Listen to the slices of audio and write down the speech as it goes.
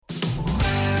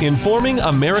informing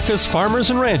America's farmers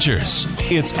and ranchers.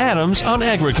 It's Adams on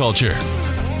Agriculture,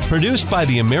 produced by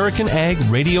the American Ag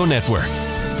Radio Network.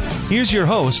 Here's your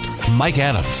host, Mike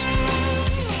Adams.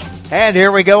 And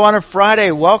here we go on a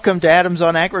Friday. Welcome to Adams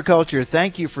on Agriculture.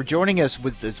 Thank you for joining us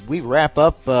as we wrap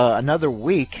up another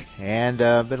week. And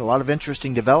been a lot of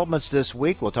interesting developments this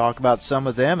week. We'll talk about some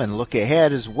of them and look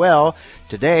ahead as well.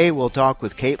 Today we'll talk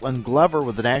with Kaitlyn Glover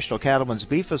with the National Cattlemen's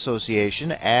Beef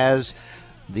Association as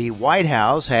the White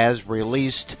House has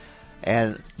released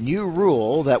a new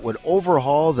rule that would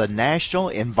overhaul the National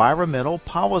Environmental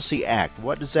Policy Act.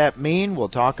 What does that mean? We'll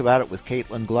talk about it with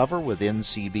Kaitlyn Glover with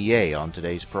NCBA on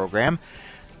today's program.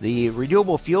 The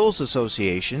Renewable Fuels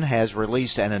Association has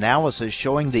released an analysis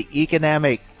showing the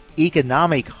economic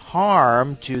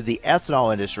harm to the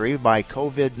ethanol industry by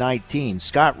COVID-19.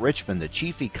 Scott Richman, the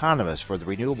chief economist for the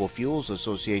Renewable Fuels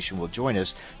Association, will join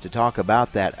us to talk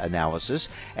about that analysis.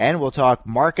 And we'll talk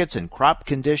markets and crop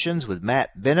conditions with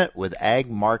Matt Bennett with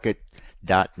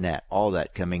agmarket.net. All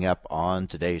that coming up on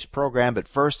today's program. But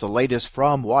first, the latest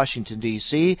from Washington,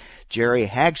 D.C. Jerry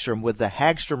Hagstrom with the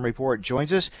Hagstrom Report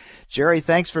joins us. Jerry,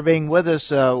 thanks for being with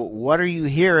us. What are you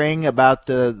hearing about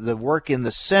the work in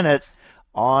the Senate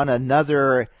on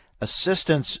another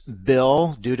assistance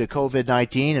bill due to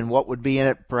COVID-19, and what would be in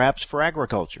it perhaps for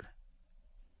agriculture?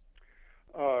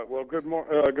 Good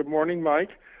morning, Mike.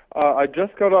 I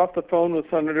just got off the phone with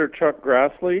Senator Chuck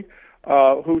Grassley,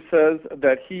 who says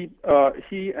that he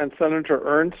and Senator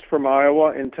Ernst from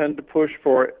Iowa intend to push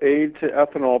for aid to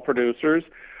ethanol producers.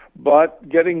 But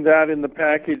getting that in the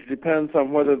package depends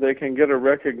on whether they can get a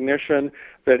recognition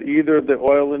that either the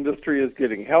oil industry is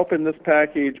getting help in this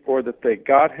package or that they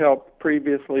got help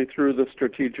previously through the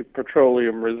Strategic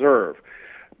Petroleum Reserve.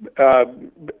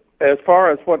 As far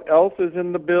as what else is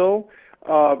in the bill,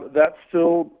 that's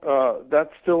still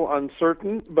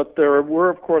uncertain. But there were,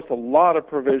 of course, a lot of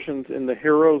provisions in the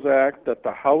HEROES Act that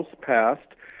the House passed.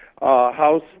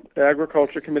 House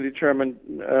Agriculture Committee Chairman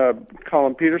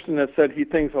Colin Peterson has said he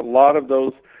thinks a lot of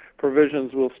those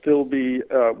provisions will still be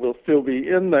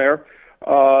in there.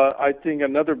 I think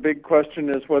another big question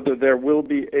is whether there will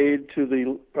be aid to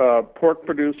the pork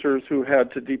producers who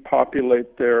had to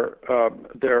depopulate their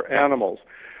animals.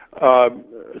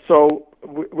 So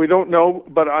we don't know,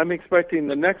 but I'm expecting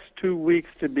the next 2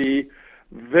 weeks to be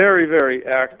very, very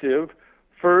active.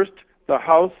 First, the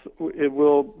House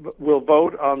will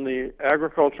vote on the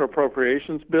agricultural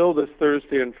appropriations bill this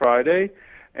Thursday and Friday,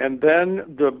 and then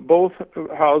both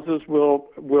houses will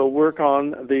work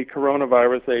on the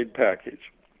coronavirus aid package.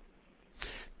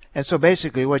 And so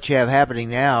basically what you have happening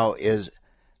now is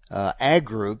ag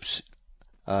groups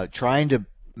trying to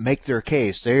make their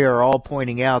case. They are all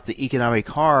pointing out the economic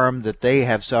harm that they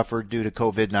have suffered due to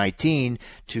COVID-19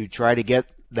 to try to get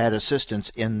that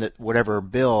assistance in whatever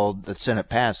bill the Senate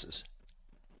passes.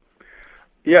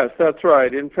 Yes, that's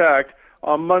right. In fact,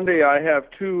 on Monday I have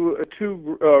two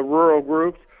rural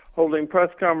groups holding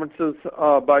press conferences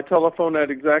by telephone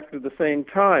at exactly the same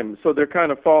time. So they're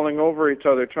kind of falling over each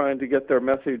other trying to get their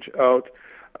message out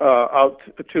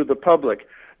to the public.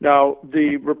 Now,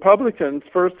 the Republicans,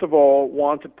 first of all,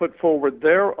 want to put forward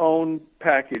their own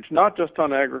package, not just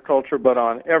on agriculture, but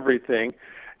on everything.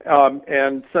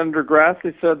 And Senator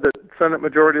Grassley said that Senate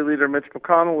Majority Leader Mitch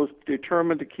McConnell was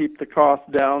determined to keep the cost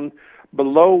down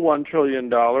below $1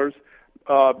 trillion. House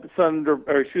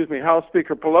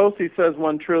Speaker Pelosi says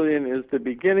 $1 trillion is the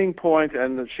beginning point,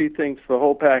 and that she thinks the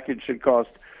whole package should cost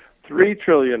 $3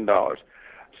 trillion.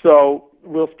 So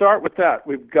we'll start with that.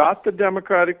 We've got the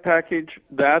Democratic package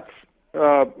that's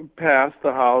passed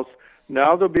the House.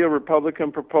 Now there'll be a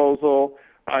Republican proposal.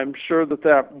 I'm sure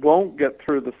that won't get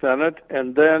through the Senate,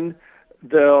 and then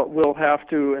we'll have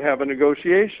to have a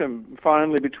negotiation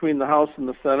finally between the House and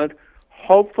the Senate.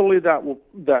 Hopefully that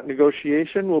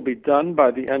negotiation will be done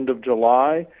by the end of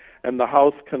July, and the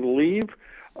House can leave,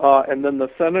 and then the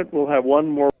Senate will have one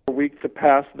more week to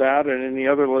pass that and any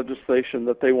other legislation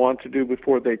that they want to do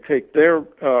before they take their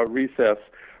recess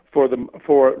for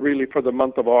the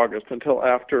month of August until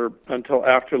after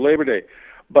Labor Day.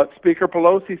 But Speaker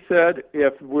Pelosi said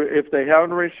if they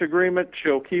haven't reached agreement,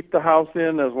 she'll keep the House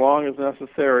in as long as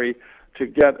necessary to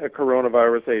get a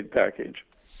coronavirus aid package.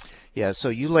 Yeah, so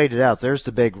you laid it out. There's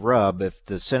the big rub. If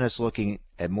the Senate's looking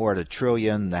at more at $1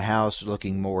 trillion, the House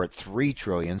looking more at $3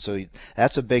 trillion. So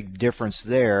that's a big difference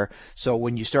there. So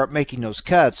when you start making those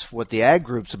cuts, what the ag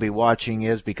groups will be watching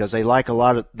is, because they like a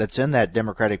lot of that's in that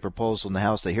Democratic proposal in the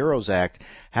House, the HEROES Act,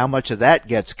 how much of that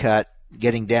gets cut,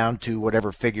 getting down to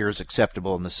whatever figure is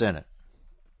acceptable in the Senate.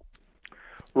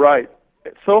 Right.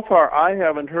 So far, I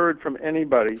haven't heard from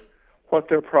anybody what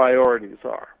their priorities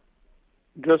are.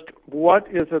 just what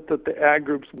is it that the ag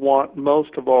groups want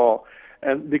most of all,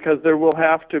 and because there will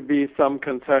have to be some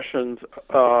concessions,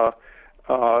 and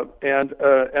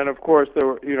of course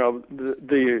there,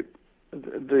 the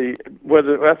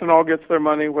whether ethanol gets their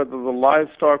money, whether the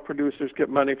livestock producers get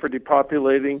money for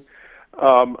depopulating.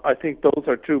 I think those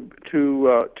are two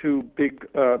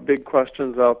big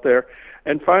questions out there.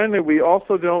 And finally, we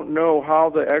also don't know how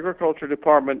the Agriculture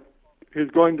Department is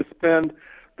going to spend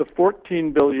the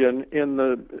 $14 billion in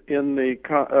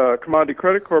the Commodity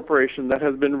Credit Corporation that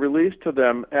has been released to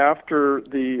them after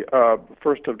the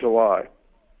 1st of July.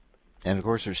 And of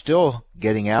course, they're still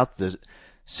getting out the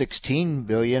 $16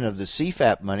 billion of the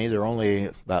CFAP money. They're only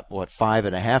about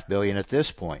 $5.5 billion at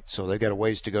this point. So they've got a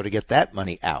ways to go to get that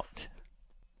money out.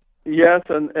 Yes,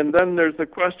 and then there's the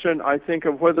question, I think,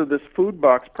 of whether this food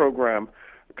box program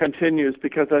continues,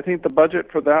 because I think the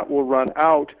budget for that will run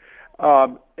out.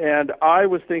 And I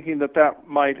was thinking that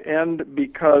might end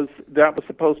because that was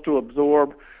supposed to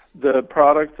absorb the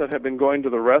products that have been going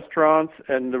to the restaurants,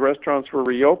 and the restaurants were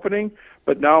reopening.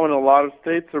 But now in a lot of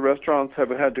states, the restaurants have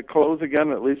had to close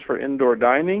again, at least for indoor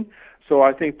dining. So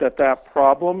I think that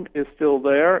problem is still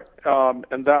there,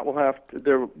 and that will have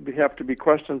to be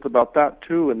questions about that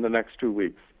too in the next 2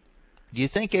 weeks. Do you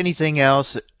think anything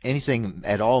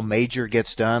at all major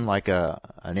gets done, like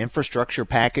an infrastructure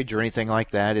package or anything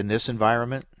like that in this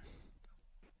environment?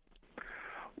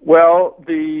 Well,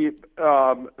 they're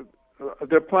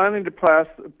planning to pass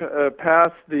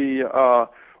the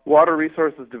Water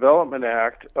Resources Development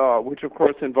Act, which of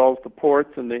course involves the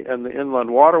ports and the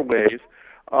inland waterways,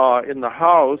 in the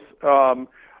House.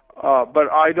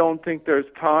 But I don't think there's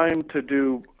time to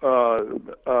do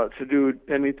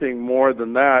anything more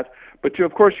than that. But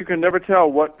of course, you can never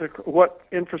tell what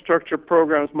infrastructure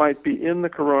programs might be in the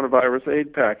coronavirus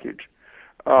aid package.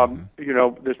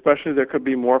 Especially there could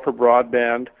be more for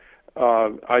broadband.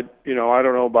 I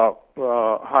don't know about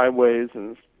highways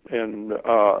and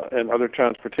other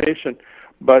transportation,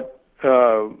 but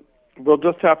we'll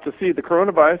just have to see. The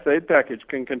coronavirus aid package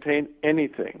can contain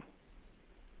anything.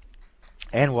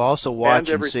 And we'll also watch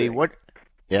and see what.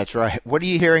 That's right. What are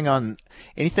you hearing on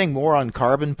anything more on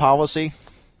carbon policy?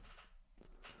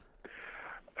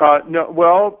 No.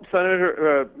 Well,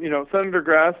 Senator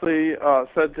Grassley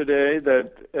said today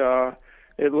that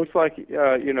it looks like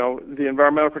the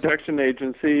Environmental Protection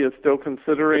Agency is still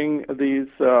considering these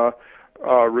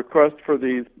requests for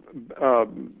these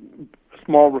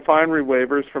small refinery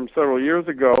waivers from several years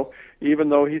ago, even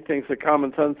though he thinks that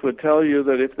common sense would tell you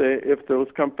that if those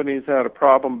companies had a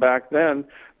problem back then,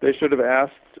 they should have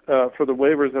asked for the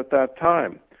waivers at that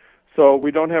time. So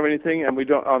we don't have anything, and we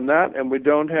don't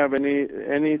have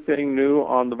anything new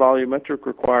on the volumetric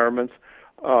requirements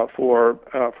for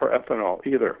ethanol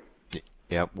either.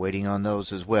 Yep, waiting on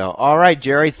those as well. All right,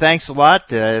 Jerry, thanks a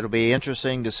lot. It'll be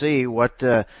interesting to see what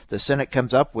the Senate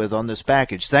comes up with on this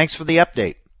package. Thanks for the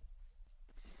update.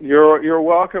 You're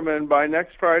welcome, and by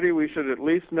next Friday we should at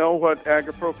least know what ag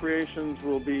appropriations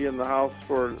will be in the House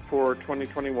for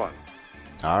 2021.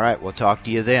 All right, we'll talk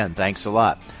to you then. Thanks a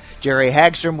lot. Jerry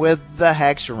Hagstrom with the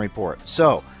Hagstrom Report.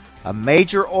 So, a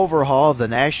major overhaul of the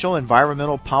National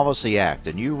Environmental Policy Act.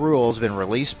 A new rule has been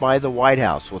released by the White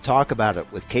House. We'll talk about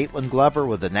it with Kaitlyn Glover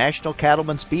with the National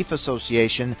Cattlemen's Beef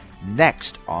Association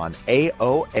next on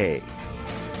AOA.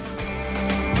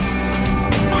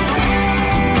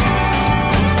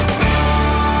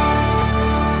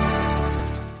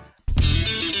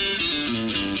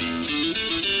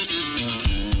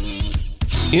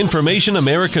 Information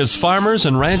America's farmers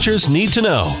and ranchers need to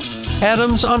know.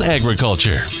 Adams on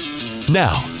Agriculture.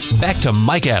 Now, back to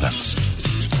Mike Adams.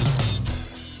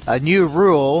 A new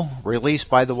rule released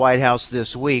by the White House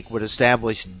this week would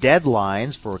establish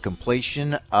deadlines for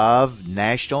completion of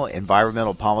National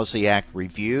Environmental Policy Act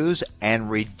reviews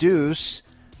and reduce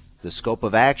the scope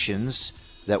of actions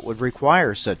that would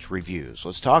require such reviews.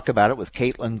 Let's talk about it with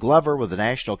Kaitlyn Glover with the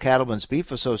National Cattlemen's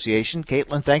Beef Association.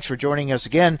 Kaitlyn, thanks for joining us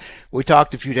again. We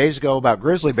talked a few days ago about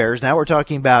grizzly bears. Now we're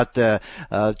talking about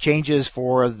changes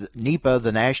for NEPA,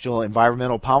 the National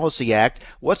Environmental Policy Act.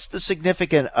 What's the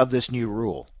significance of this new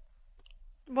rule?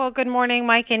 Well, good morning,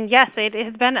 Mike. And yes, it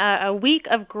has been a week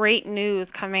of great news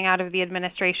coming out of the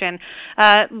administration.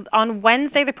 On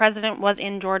Wednesday, the president was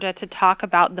in Georgia to talk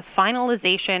about the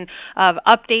finalization of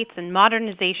updates and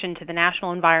modernization to the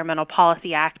National Environmental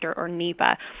Policy Act, or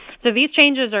NEPA. So these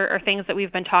changes are things that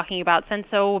we've been talking about since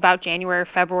about January or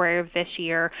February of this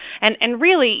year. And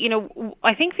really,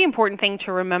 I think the important thing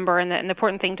to remember and the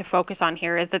important thing to focus on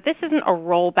here is that this isn't a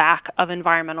rollback of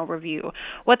environmental review.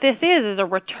 What this is a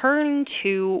return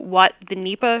to to what the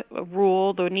NEPA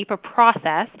rule, the NEPA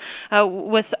process,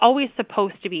 was always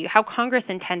supposed to be, how Congress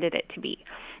intended it to be.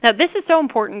 Now, this is so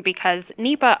important because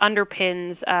NEPA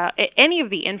underpins any of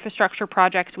the infrastructure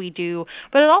projects we do,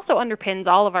 but it also underpins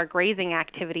all of our grazing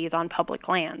activities on public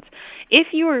lands. If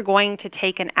you are going to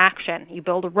take an action, you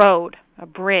build a road, a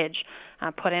bridge,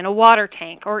 put in a water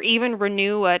tank, or even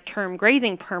renew a term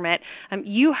grazing permit,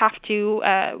 you have to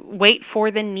wait for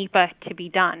the NEPA to be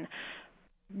done.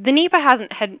 The NEPA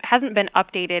hasn't been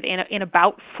updated in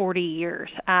about 40 years,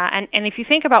 and if you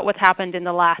think about what's happened in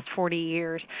the last 40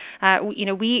 years,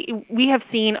 we have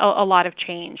seen a lot of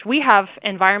change. We have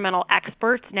environmental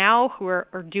experts now who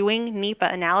are doing NEPA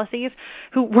analyses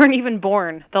who weren't even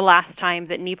born the last time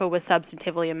that NEPA was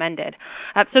substantively amended.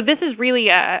 So this is really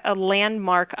a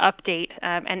landmark update,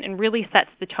 and really sets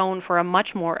the tone for a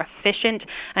much more efficient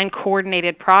and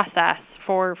coordinated process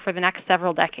for the next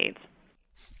several decades.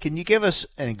 Can you give us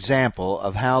an example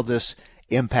of how this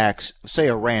impacts, say,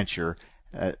 a rancher,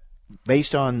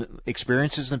 based on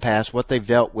experiences in the past, what they've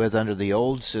dealt with under the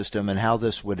old system, and how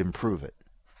this would improve it?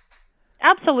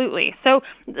 Absolutely. So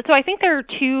I think there are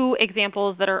two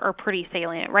examples that are pretty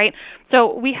salient, right?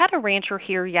 So we had a rancher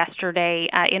here yesterday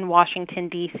in Washington,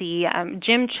 D.C.,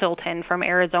 Jim Chilton from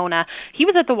Arizona. He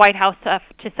was at the White House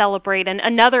to celebrate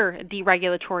another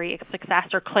deregulatory success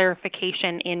or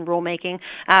clarification in rulemaking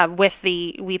with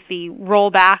the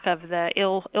rollback of the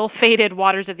ill-fated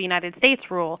Waters of the United States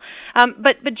rule.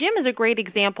 But Jim is a great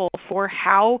example for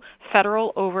how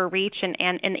federal overreach and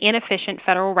an inefficient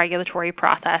federal regulatory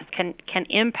process can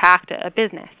impact a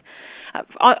business.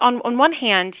 On one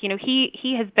hand,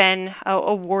 he has been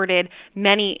awarded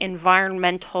many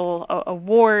environmental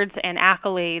awards and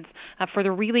accolades for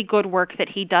the really good work that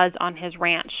he does on his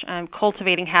ranch,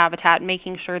 cultivating habitat,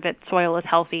 making sure that soil is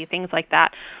healthy, things like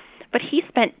that. But he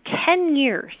spent 10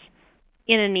 years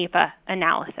in a NEPA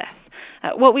analysis.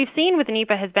 What we've seen with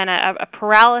NEPA has been a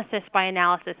paralysis by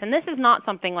analysis, and this is not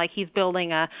something like he's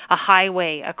building a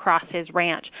highway across his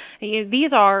ranch.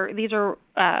 These are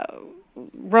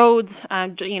roads,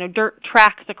 dirt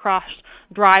tracks across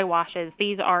dry washes.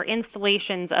 These are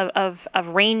installations of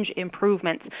range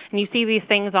improvements, and you see these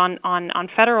things on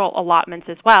federal allotments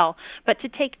as well. But to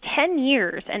take 10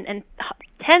 years and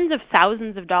tens of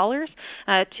thousands of dollars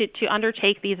to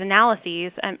undertake these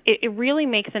analyses, it really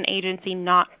makes an agency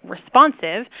not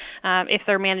responsive if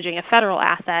they're managing a federal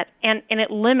asset, and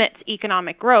it limits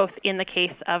economic growth in the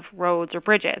case of roads or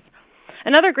bridges.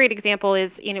 Another great example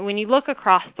is, when you look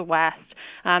across the West,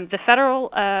 the federal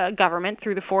government,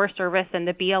 through the Forest Service and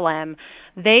the BLM,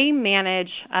 they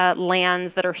manage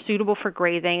lands that are suitable for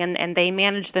grazing, and they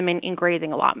manage them in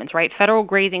grazing allotments, right? Federal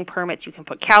grazing permits, you can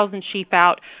put cows and sheep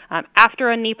out. After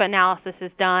a NEPA analysis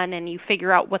is done and you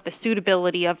figure out what the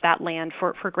suitability of that land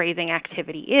for grazing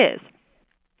activity is,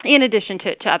 in addition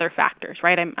to other factors,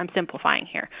 right? I'm simplifying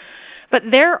here. But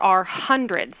there are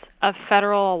hundreds of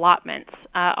federal allotments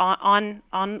on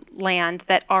land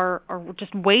that are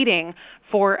just waiting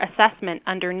for assessment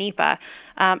under NEPA.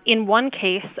 In one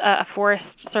case, a Forest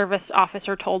Service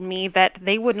officer told me that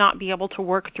they would not be able to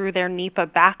work through their NEPA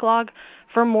backlog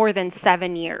for more than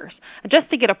 7 years, just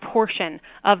to get a portion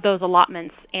of those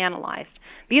allotments analyzed.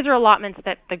 These are allotments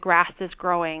that the grass is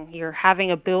growing. You're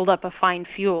having a buildup of fine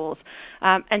fuels.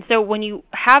 And so when you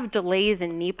have delays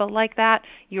in NEPA like that,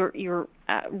 you're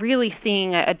really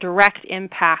seeing a direct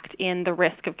impact in the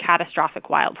risk of catastrophic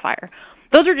wildfire.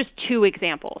 Those are just two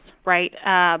examples, right?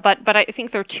 But I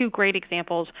think they're two great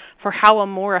examples for how a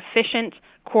more efficient,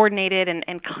 coordinated,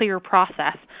 and clear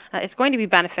process is going to be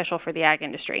beneficial for the ag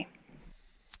industry.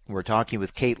 We're talking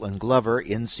with Kaitlyn Glover,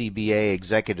 NCBA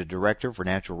Executive Director for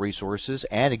Natural Resources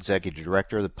and Executive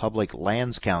Director of the Public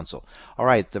Lands Council. All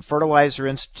right, the Fertilizer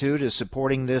Institute is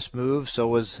supporting this move,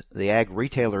 so is the Ag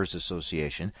Retailers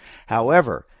Association.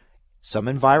 However, some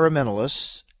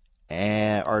environmentalists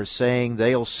are saying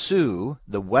they'll sue.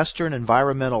 The Western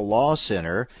Environmental Law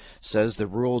Center says the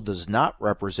rule does not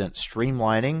represent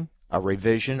streamlining, a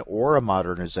revision, or a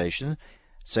modernization,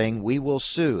 saying we will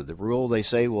sue. The rule, they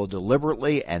say, will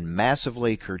deliberately and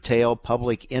massively curtail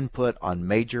public input on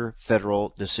major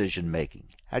federal decision-making.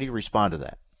 How do you respond to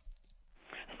that?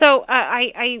 So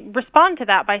I respond to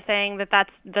that by saying that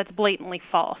that's blatantly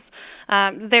false.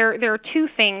 There are two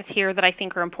things here that I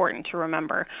think are important to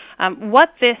remember.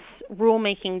 What this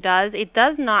rulemaking does, it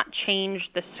does not change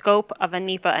the scope of a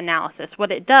NEPA analysis.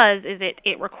 What it does is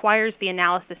it requires the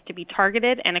analysis to be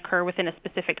targeted and occur within a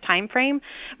specific time frame,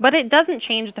 but it doesn't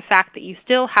change the fact that you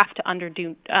still have to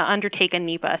undertake a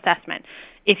NEPA assessment.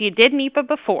 If you did NEPA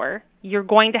before, you're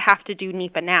going to have to do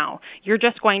NEPA now. You're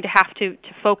just going to have to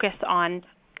focus on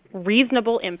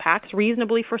reasonable impacts,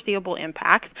 reasonably foreseeable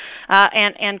impacts,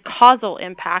 and causal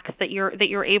impacts that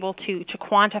you're able to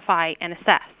quantify and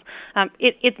assess.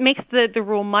 It makes the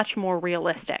rule much more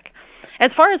realistic. As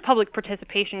far as public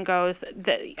participation goes,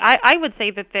 I would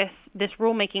say that this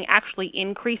rulemaking actually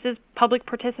increases public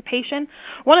participation.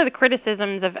 One of the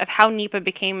criticisms of how NEPA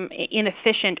became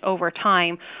inefficient over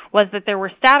time was that there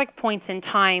were static points in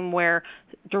time where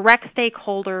direct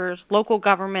stakeholders, local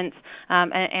governments,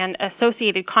 and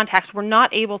associated contacts were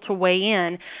not able to weigh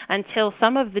in until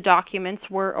some of the documents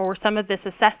or some of this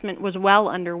assessment was well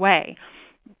underway.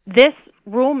 This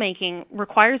rulemaking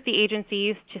requires the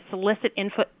agencies to solicit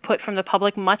input from the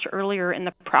public much earlier in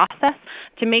the process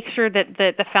to make sure that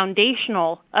the foundation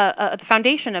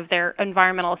of their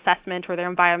environmental assessment or their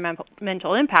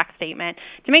environmental impact statement,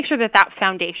 to make sure that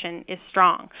foundation is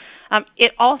strong.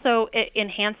 It also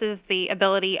enhances the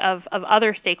ability of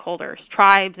other stakeholders,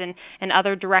 tribes and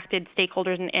other directed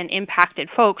stakeholders and impacted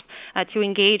folks to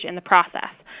engage in the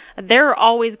process. There are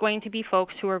always going to be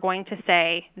folks who are going to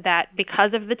say that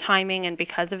because of the timing and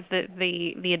because of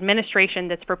the administration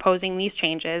that's proposing these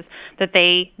changes, that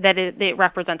it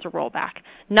represents a rollback.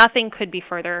 Nothing could be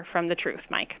further from the truth,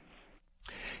 Mike.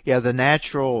 Yeah, the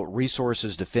Natural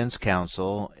Resources Defense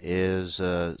Council is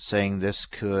saying this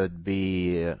could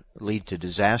lead to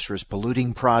disastrous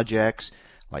polluting projects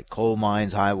like coal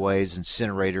mines, highways,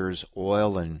 incinerators,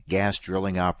 oil and gas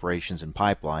drilling operations, and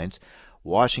pipelines.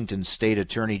 Washington State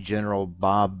Attorney General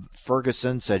Bob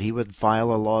Ferguson said he would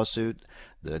file a lawsuit.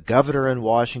 The governor in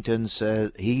Washington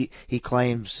said he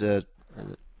claims,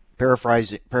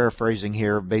 paraphrasing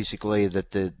here, basically that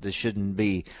this shouldn't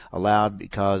be allowed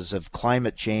because of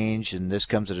climate change, and this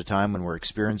comes at a time when we're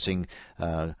experiencing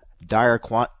dire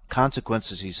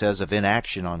consequences, he says, of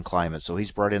inaction on climate. So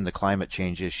he's brought in the climate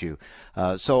change issue.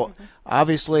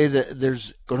 Obviously,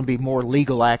 there's going to be more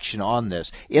legal action on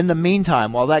this. In the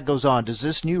meantime, while that goes on, does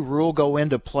this new rule go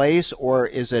into place, or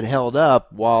is it held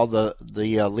up while the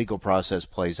legal process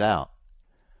plays out?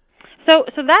 So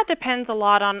that depends a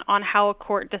lot on how a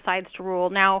court decides to rule.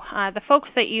 Now, the folks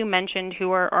that you mentioned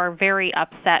who are very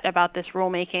upset about this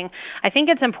rulemaking, I think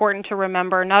it's important to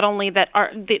remember not only that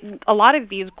a lot of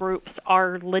these groups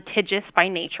are litigious by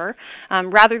nature.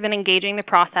 Rather than engaging the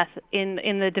process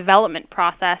in the development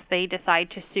process, they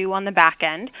decide to sue on the back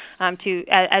end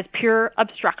as pure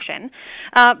obstruction.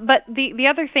 But the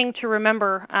other thing to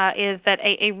remember is that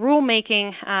a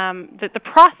rulemaking, the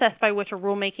process by which a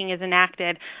rulemaking is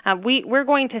enacted, we're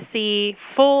going to see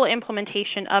full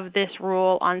implementation of this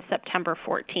rule on September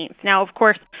 14th. Now, of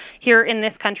course, here in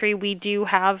this country, we do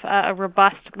have a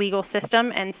robust legal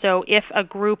system, and so if a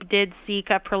group did seek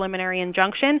a preliminary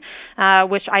injunction,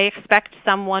 which I expect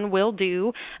someone will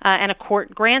do, and a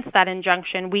court grants that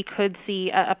injunction, we could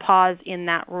see a pause in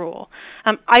that rule.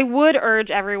 I would urge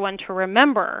everyone to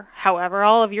remember, however,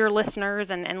 all of your listeners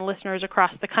and listeners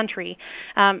across the country,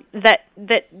 that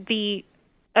the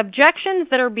objections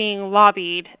that are being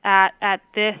lobbied at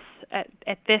this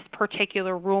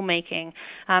particular rulemaking,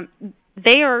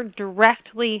 they are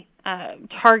directly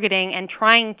targeting and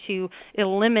trying to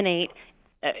eliminate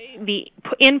the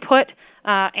input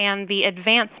and the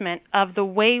advancement of the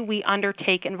way we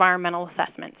undertake environmental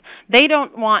assessments. They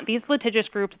don't want, these litigious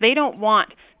groups, they don't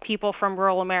want people from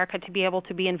rural America to be able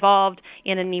to be involved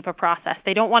in a NEPA process.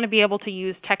 They don't want to be able to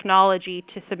use technology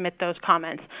to submit those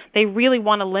comments. They really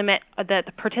want to limit the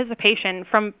participation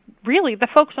from really the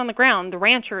folks on the ground, the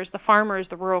ranchers, the farmers,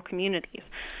 the rural communities.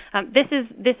 This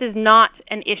is not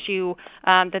an issue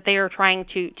that they are trying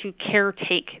to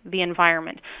caretake the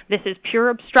environment. This is pure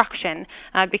obstruction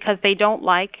because they don't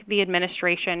like the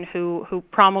administration who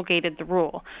promulgated the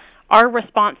rule. Our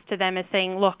response to them is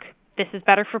saying, look, this is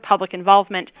better for public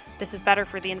involvement, this is better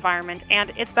for the environment,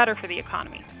 and it's better for the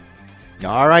economy.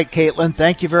 All right, Kaitlyn,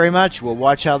 thank you very much. We'll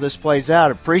watch how this plays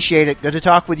out. Appreciate it. Good to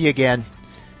talk with you again.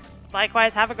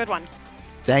 Likewise, have a good one.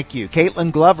 Thank you.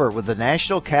 Kaitlyn Glover with the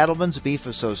National Cattlemen's Beef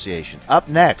Association. Up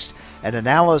next, an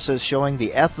analysis showing the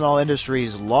ethanol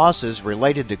industry's losses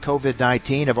related to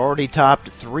COVID-19 have already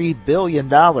topped $3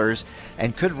 billion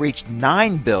and could reach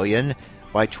 $9 billion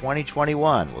by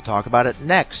 2021. We'll talk about it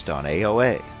next on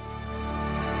AOA.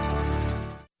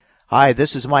 Hi,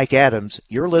 this is Mike Adams.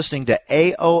 You're listening to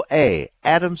AOA,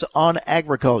 Adams on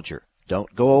Agriculture.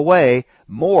 Don't go away.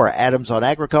 More Adams on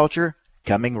Agriculture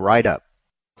coming right up.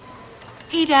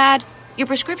 Hey, Dad, your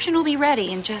prescription will be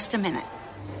ready in just a minute.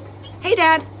 Hey,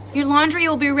 Dad, your laundry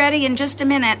will be ready in just a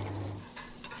minute.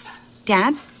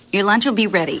 Dad, your lunch will be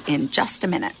ready in just a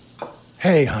minute.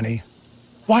 Hey, honey,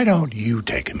 why don't you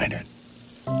take a minute?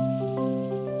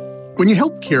 When you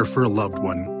help care for a loved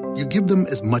one, you give them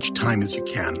as much time as you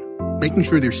can, making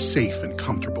sure they're safe and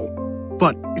comfortable.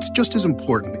 But it's just as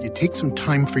important that you take some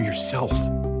time for yourself.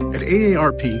 At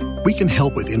AARP, we can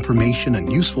help with information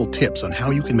and useful tips on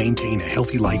how you can maintain a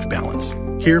healthy life balance,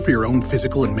 care for your own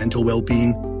physical and mental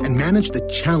well-being, and manage the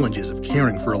challenges of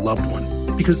caring for a loved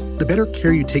one. Because the better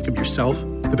care you take of yourself,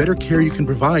 the better care you can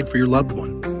provide for your loved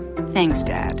one. Thanks,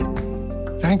 Dad.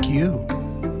 Thank you.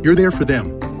 You're there for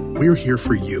them. We're here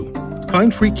for you.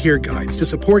 Find free care guides to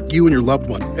support you and your loved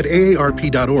one at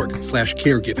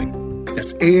aarp.org/caregiving.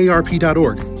 That's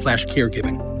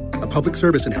aarp.org/caregiving. A public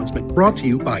service announcement brought to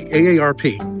you by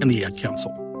AARP and the Ad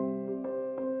Council.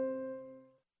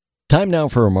 Time now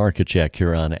for a market check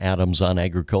here on Adams on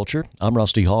Agriculture. I'm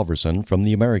Rusty Halverson from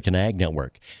the American Ag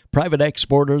Network. Private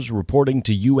exporters reporting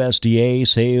to USDA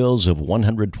sales of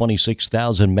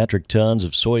 126,000 metric tons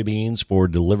of soybeans for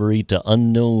delivery to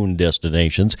unknown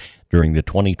destinations during the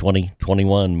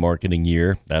 2020-21 marketing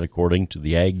year. That according to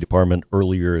the Ag Department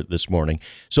earlier this morning.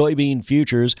 Soybean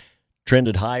futures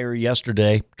trended higher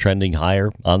yesterday, trending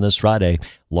higher on this Friday.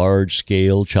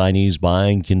 Large-scale Chinese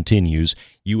buying continues.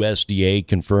 USDA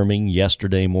confirming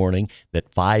yesterday morning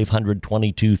that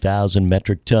 522,000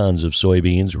 metric tons of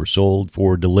soybeans were sold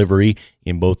for delivery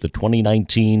in both the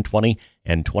 2019-20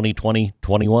 and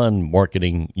 2020-21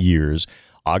 marketing years.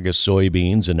 August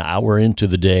soybeans an hour into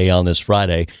the day on this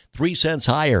Friday, 3 cents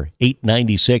higher,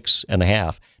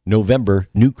 $8.96.5. November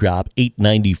new crop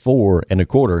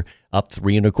 $8.94 up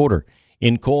 3 1/4.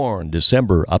 In corn,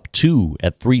 December up 2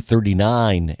 at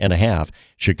 $3.39.5.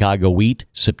 Chicago wheat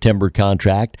September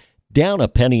contract down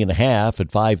 1.5 pennies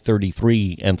at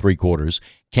 $5.33 3/4.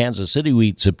 Kansas City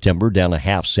wheat September down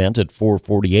 0.5 cents at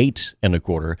 $4.48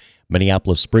 1/4.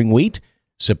 Minneapolis spring wheat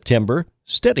September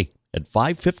steady at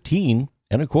 $5.15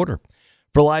 1/4.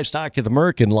 For livestock at the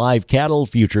Merck and live cattle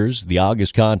futures, the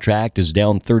August contract is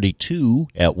down 32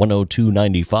 at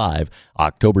 102.95.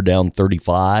 October down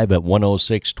 35 at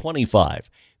 106.25.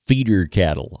 Feeder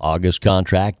cattle, August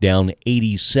contract down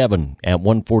 87 at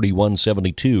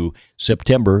 141.72.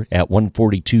 September at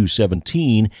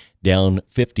 142.17, down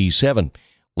 57.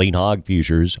 Lean hog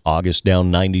futures, August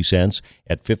down 90 cents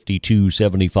at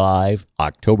 52.75.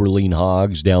 October lean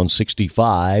hogs down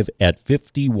 65 at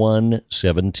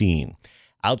 51.17.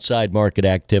 Outside market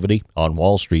activity on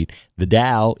Wall Street, the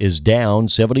Dow is down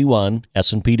 71,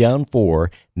 S&P down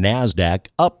 4, NASDAQ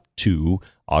up 2,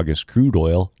 August crude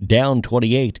oil down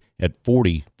 28 at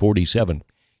 40.47.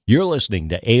 You're listening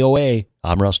to AOA.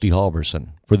 I'm Rusty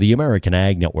Halverson for the American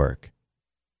Ag Network.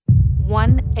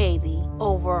 180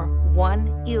 over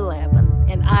 111,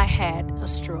 and I had a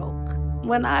stroke.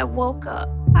 When I woke up,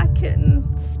 I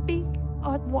couldn't speak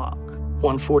or walk.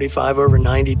 145 over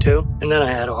 92, and then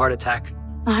I had a heart attack.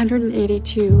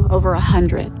 182 over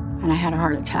 100, and I had a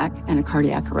heart attack and a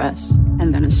cardiac arrest,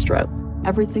 and then a stroke.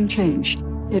 Everything changed.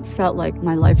 It felt like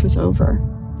my life was over.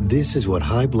 This is what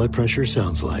high blood pressure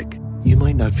sounds like. You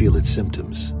might not feel its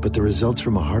symptoms, but the results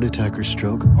from a heart attack or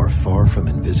stroke are far from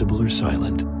invisible or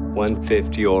silent.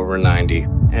 150 over 90,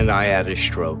 and I had a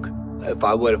stroke. If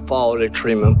I would have followed a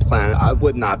treatment plan, I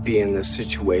would not be in this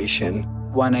situation.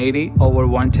 180 over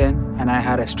 110, and I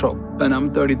had a stroke. And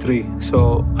I'm 33,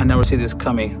 so I never see this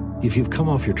coming. If you've come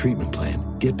off your treatment plan,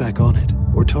 get back on it.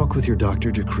 Or talk with your doctor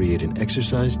to create an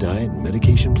exercise, diet, and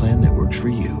medication plan that works for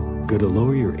you. Go to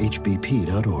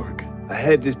loweryourhbp.org.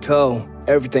 Head to toe,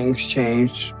 everything's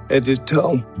changed. Head to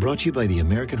toe. Brought to you by the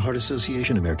American Heart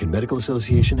Association, American Medical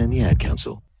Association, and the Ad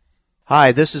Council.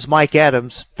 Hi, this is Mike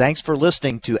Adams. Thanks for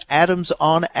listening to Adams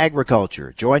on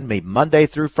Agriculture. Join me Monday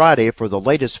through Friday for the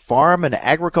latest farm and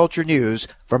agriculture news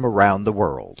from around the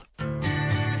world.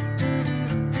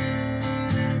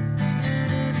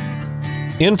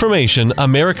 Information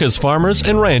America's farmers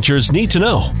and ranchers need to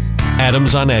know.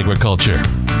 Adams on Agriculture.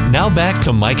 Now back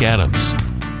to Mike Adams.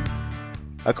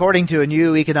 According to a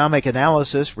new economic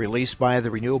analysis released by the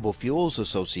Renewable Fuels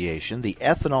Association, the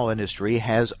ethanol industry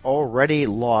has already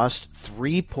lost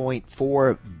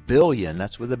 $3.4 billion,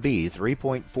 that's with a B,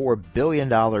 $3.4 billion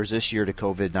this year to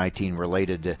COVID-19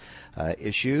 related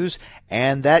issues,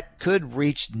 and that could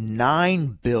reach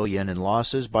 $9 billion in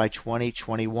losses by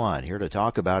 2021. Here to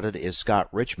talk about it is Scott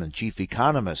Richman, chief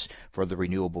economist for the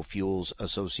Renewable Fuels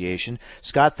Association.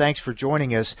 Scott, thanks for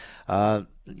joining us.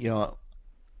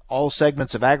 All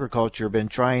segments of agriculture have been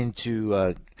trying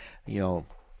to,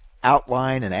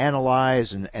 outline and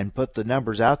analyze and put the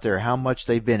numbers out there, how much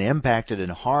they've been impacted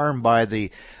and harmed by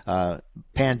the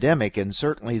pandemic. And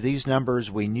certainly these numbers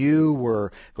we knew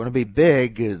were going to be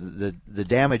big, the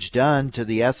damage done to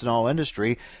the ethanol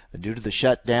industry due to the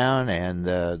shutdown and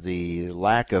the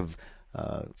lack of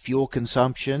fuel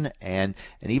consumption, and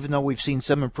even though we've seen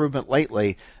some improvement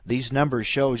lately, these numbers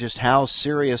show just how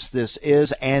serious this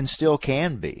is and still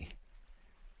can be.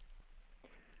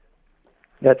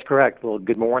 That's correct. Well,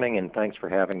 good morning, and thanks for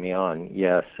having me on.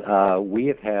 Yes, we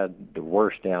have had the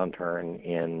worst downturn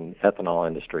in ethanol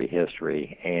industry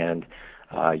history, and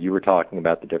you were talking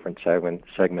about the different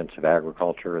segments of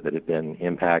agriculture that have been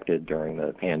impacted during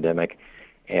the pandemic,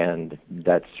 and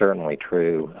that's certainly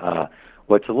true.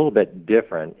 What's a little bit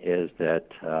different is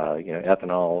that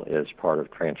ethanol is part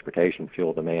of transportation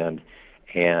fuel demand,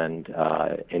 and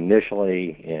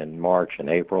initially in March and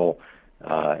April,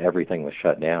 everything was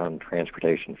shut down.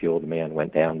 Transportation fuel demand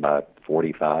went down by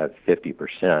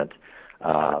 45-50%,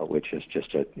 which is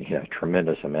just a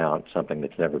tremendous amount, something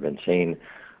that's never been seen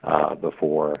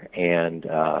before. And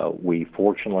we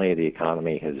fortunately, the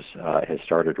economy has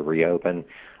started to reopen,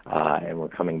 and we're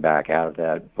coming back out of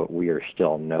that, but we are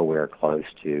still nowhere close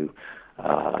to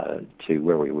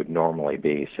where we would normally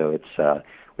be. So it's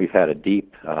we've had a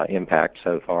deep impact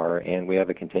so far, and we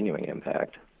have a continuing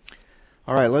impact.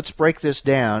 All right, let's break this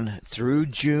down. Through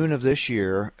June of this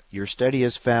year, your study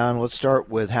has found, let's start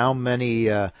with how many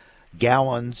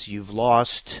gallons you've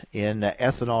lost in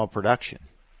ethanol production.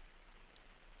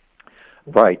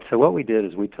 Right. So what we did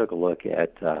is we took a look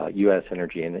at U.S.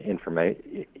 Energy and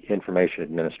Information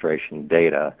Administration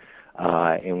data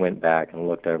and went back and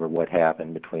looked over what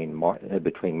happened between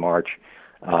March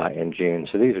and June.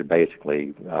 So these are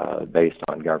basically based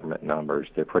on government numbers.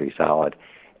 They're pretty solid.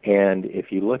 And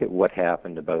if you look at what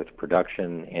happened to both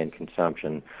production and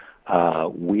consumption,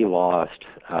 we lost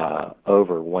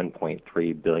over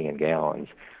 1.3 billion gallons.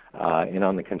 And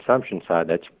on the consumption side,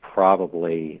 that's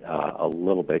probably a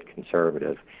little bit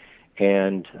conservative.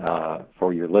 And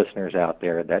for your listeners out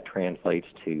there, that translates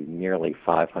to nearly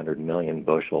 500 million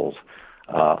bushels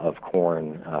of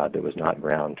corn that was not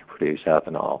ground to produce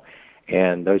ethanol.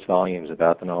 And those volumes of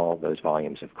ethanol, those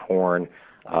volumes of corn,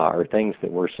 are things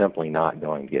that we're simply not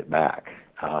going to get back.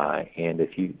 And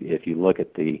if you look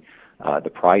at the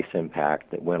price impact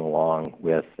that went along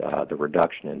with the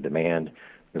reduction in demand,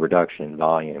 the reduction in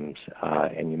volumes,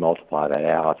 and you multiply that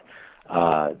out,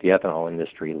 the ethanol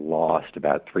industry lost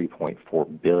about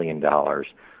 $3.4 billion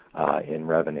in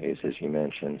revenues, as you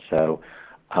mentioned. So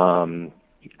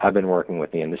I've been working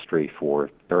with the industry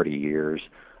for 30 years.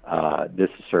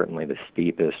 This is certainly the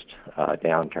steepest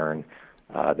downturn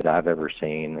that I've ever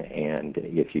seen, and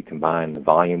if you combine the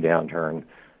volume downturn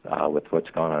with what's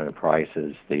gone on in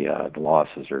prices, the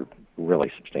losses are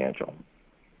really substantial.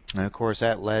 And of course,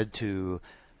 that led to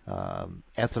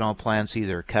ethanol plants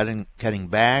either cutting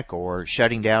back or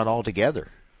shutting down altogether.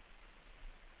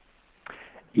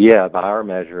 Yeah, by our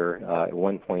measure, at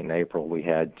one point in April,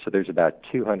 there's about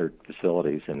 200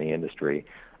 facilities in the industry.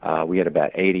 We had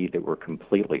about 80 that were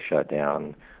completely shut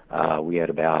down. We had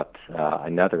about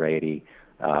another 80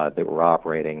 that were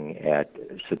operating at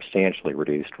substantially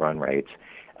reduced run rates.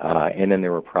 And then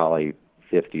there were probably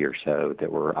 50 or so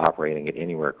that were operating at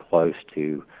anywhere close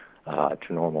to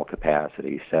normal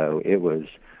capacity. So it was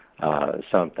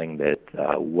something that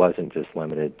wasn't just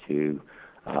limited to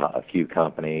a few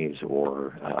companies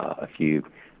or a few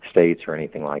states or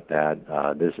anything like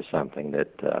that. This is something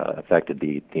that affected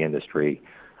the industry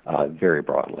very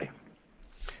broadly.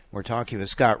 We're talking with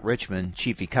Scott Richman,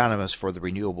 Chief Economist for the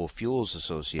Renewable Fuels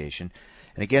Association.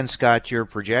 And again, Scott, your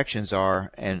projections are,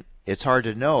 and it's hard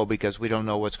to know because we don't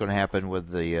know what's going to happen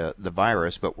with the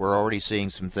virus, but we're already seeing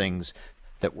some things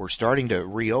that we're starting to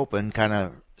reopen, kind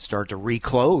of start to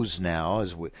reclose now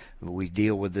as we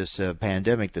deal with this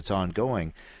pandemic that's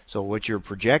ongoing. So what you're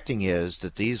projecting is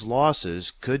that these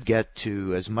losses could get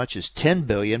to as much as $10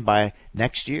 billion by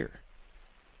next year.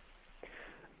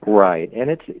 Right,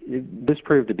 and this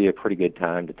proved to be a pretty good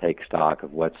time to take stock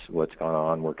of what's gone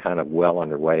on. We're kind of well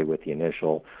underway with the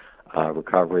initial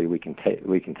recovery. We can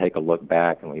take a look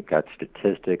back, and we've got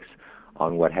statistics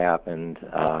on what happened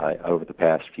over the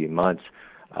past few months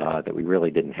that we really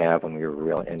didn't have when we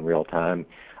were in real time.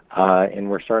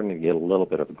 And we're starting to get a little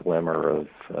bit of a glimmer of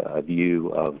a view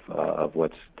of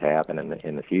what's to happen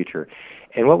in the future.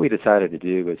 And what we decided to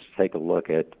do was take a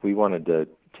look at. We wanted to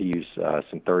use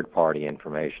some third-party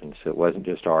information, so it wasn't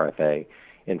just RFA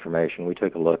information. We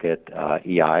took a look at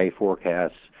EIA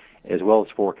forecasts as well as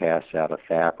forecasts out of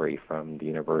FAPRI from the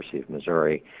University of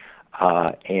Missouri.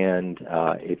 And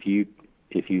if you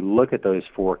look at those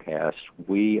forecasts,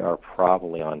 we are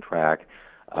probably on track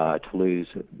to lose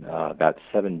about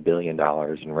 $7 billion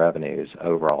in revenues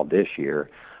overall this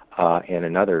year, and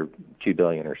another $2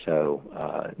 billion or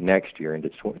so next year into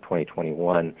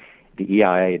 2021. The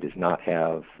EIA does not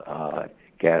have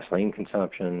gasoline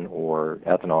consumption or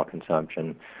ethanol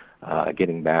consumption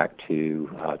getting back to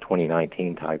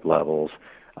 2019 type levels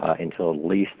until at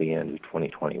least the end of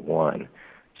 2021.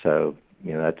 So,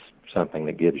 that's something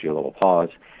that gives you a little pause.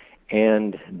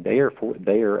 and they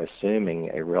are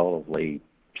assuming a relatively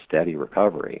steady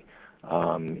recovery.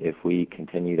 If we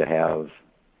continue to have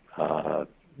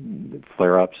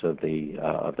flare-ups of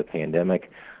the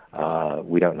pandemic,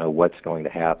 we don't know what's going to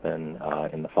happen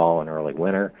in the fall and early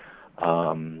winter.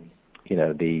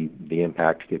 The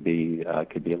impact could be a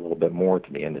little bit more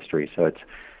to the industry. So it's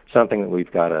something that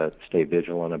we've got to stay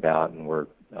vigilant about, and we're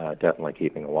definitely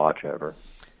keeping a watch over.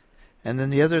 And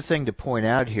then the other thing to point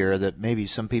out here that maybe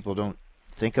some people don't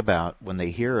think about when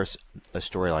they hear a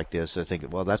story like this, they think,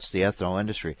 well, that's the ethanol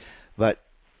industry. But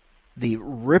the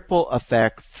ripple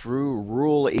effect through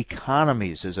rural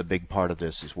economies is a big part of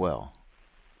this as well.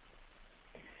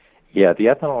 Yeah, the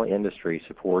ethanol industry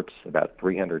supports about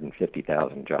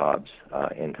 350,000 jobs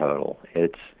in total.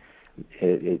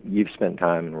 You've spent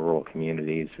time in rural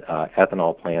communities.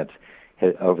 Ethanol plants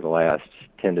over the last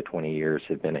 10 to 20 years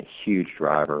have been a huge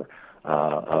driver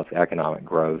of economic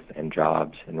growth and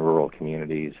jobs in rural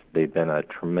communities. They've been a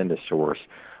tremendous source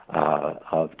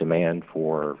of demand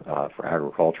for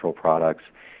agricultural products,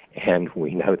 and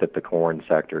we know that the corn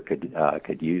sector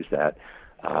could use that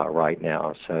right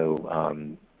now.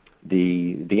 So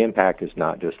the impact is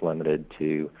not just limited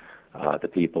to the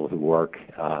people who work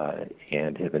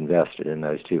and have invested in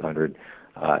those 200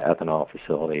 ethanol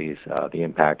facilities. The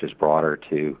impact is broader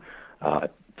to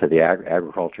the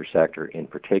agriculture sector in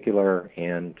particular,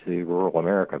 and to rural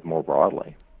America more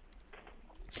broadly.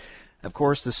 Of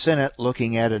course, the Senate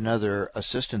looking at another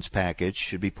assistance package.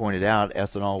 Should be pointed out,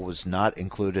 ethanol was not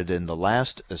included in the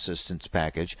last assistance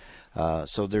package.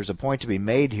 So there's a point to be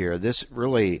made here. This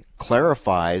really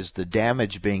clarifies the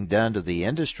damage being done to the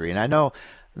industry. And I know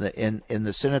that in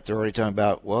the Senate they're already talking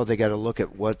about, well, they got to look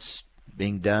at what's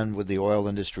being done with the oil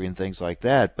industry and things like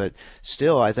that. But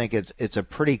still, I think it's a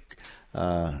pretty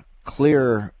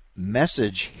clear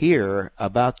message here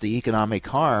about the economic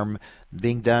harm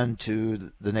being done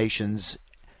to the nation's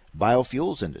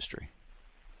biofuels industry.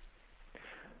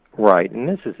 Right, and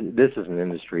this is an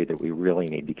industry that we really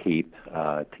need to keep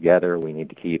together. We need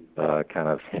to keep kind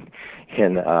of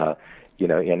in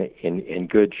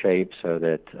good shape, so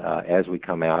that as we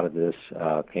come out of this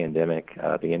pandemic,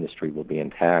 the industry will be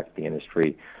intact. The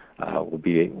industry will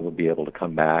be able to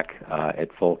come back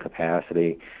at full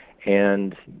capacity.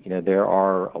 And there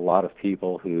are a lot of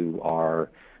people who are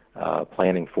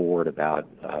planning forward about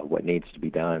what needs to be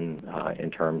done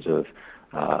in terms of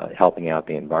helping out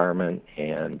the environment,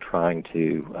 and trying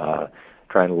to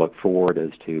look forward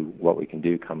as to what we can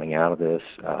do coming out of this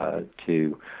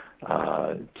to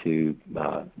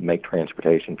make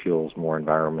transportation fuels more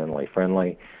environmentally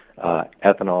friendly.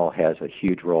 Ethanol has a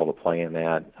huge role to play in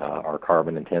that. Our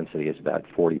carbon intensity is about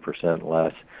 40%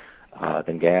 less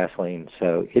than gasoline.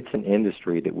 So it's an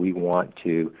industry that we want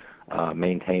to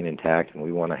maintain intact, and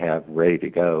we want to have ready to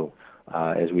go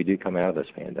as we do come out of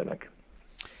this pandemic.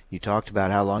 You talked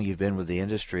about how long you've been with the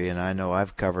industry, and I know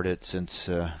I've covered it since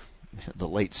the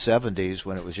late 70s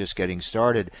when it was just getting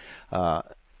started.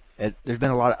 There's been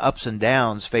a lot of ups and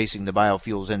downs facing the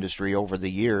biofuels industry over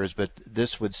the years, but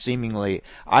this would seemingly,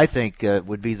 I think,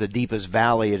 would be the deepest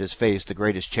valley it has faced, the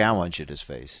greatest challenge it has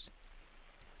faced.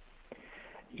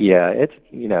 Yeah,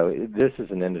 this is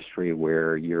an industry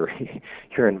where you're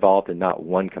involved in not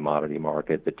one commodity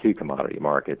market, but two commodity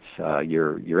markets.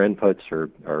 Your inputs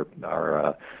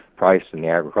are priced in the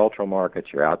agricultural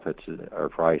markets. Your outputs are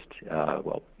priced.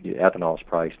 Ethanol is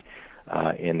priced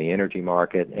in the energy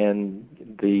market, and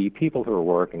the people who are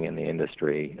working in the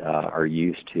industry are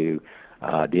used to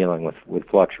dealing with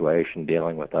fluctuation,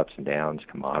 dealing with ups and downs,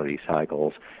 commodity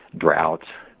cycles, droughts,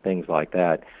 things like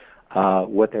that.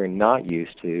 What they're not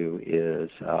used to is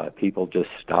people just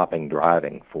stopping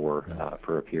driving for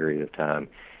a period of time,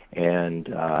 and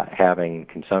having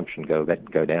consumption go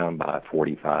down by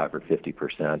 45 or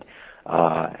 50%,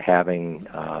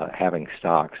 having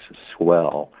stocks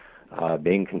swell,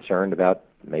 being concerned about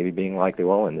maybe being like the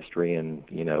oil industry and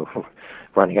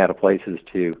running out of places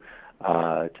to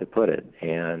put it,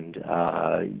 and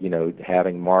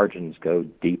having margins go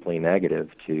deeply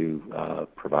negative to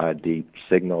provide the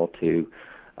signal to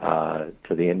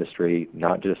the industry,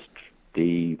 not just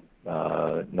the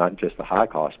high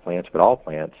cost plants, but all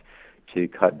plants, to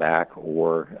cut back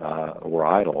or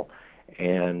idle.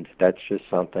 And that's just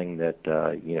something that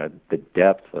the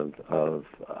depth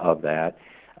of that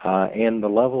and the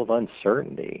level of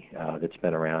uncertainty that's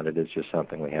been around it is just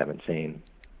something we haven't seen.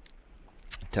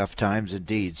 Tough times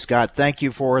indeed. Scott, thank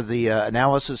you for the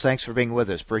analysis. Thanks for being with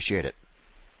us. Appreciate it.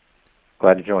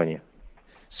 Glad to join you.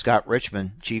 Scott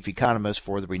Richman, Chief Economist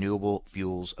for the Renewable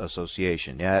Fuels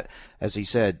Association. Yeah, as he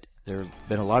said, there have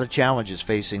been a lot of challenges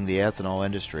facing the ethanol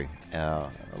industry. A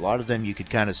lot of them you could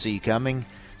kind of see coming.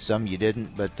 some you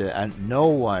didn't, but no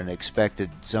one expected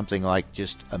something like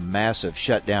just a massive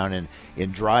shutdown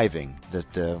in driving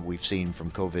that we've seen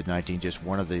from COVID-19. Just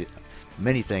one of the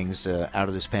many things out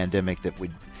of this pandemic that we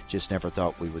just never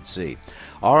thought we would see.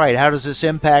 All right, how does this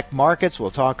impact markets?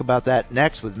 We'll talk about that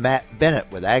next with Matt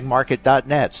Bennett with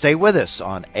agmarket.net. Stay with us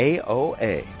on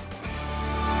AOA.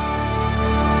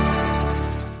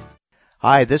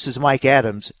 Hi, this is Mike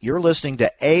Adams. You're listening to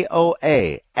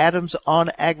AOA, Adams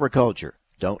on Agriculture.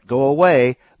 Don't go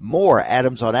away. More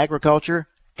Adams on Agriculture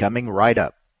coming right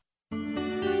up.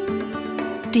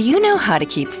 Do you know how to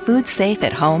keep food safe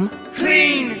at home?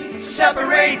 Clean,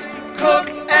 separate, cook,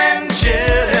 and chill.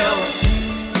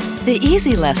 The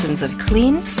easy lessons of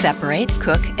clean, separate,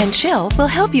 cook, and chill will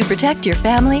help you protect your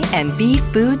family and be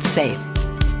food safe.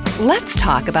 Let's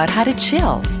talk about how to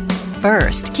chill.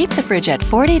 First, keep the fridge at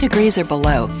 40 degrees or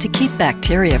below to keep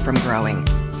bacteria from growing.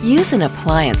 Use an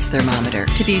appliance thermometer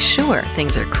to be sure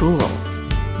things are cool.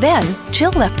 Then, chill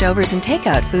leftovers and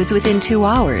takeout foods within 2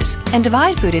 hours and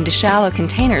divide food into shallow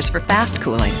containers for fast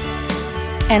cooling.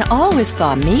 And always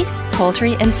thaw meat,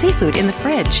 poultry, and seafood in the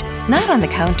fridge, not on the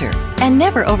counter, and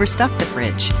never overstuff the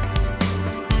fridge.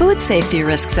 Food safety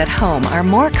risks at home are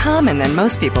more common than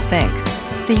most people think.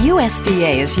 The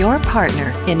USDA is your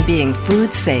partner in being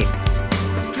food safe.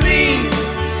 Clean,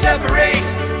 separate,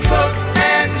 cook,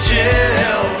 and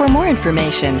chill. For more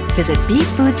information, visit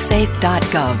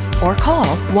befoodsafe.gov or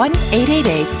call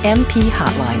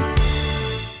 1-888-MP-HOTLINE.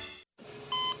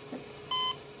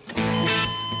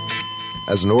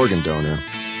 As an organ donor,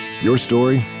 your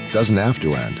story doesn't have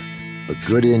to end. The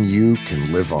good in you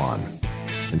can live on.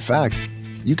 In fact,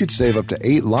 you could save up to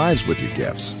 8 lives with your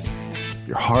gifts.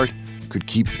 Your heart could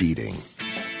keep beating.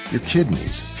 Your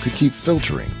kidneys could keep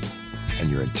filtering. And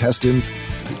your intestines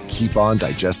could keep on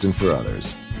digesting for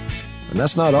others. And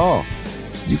that's not all.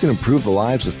 You can improve the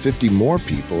lives of 50 more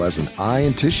people as an eye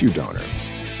and tissue donor,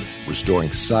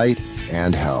 restoring sight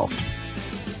and health.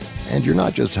 And you're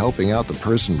not just helping out the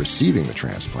person receiving the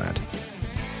transplant.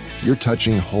 You're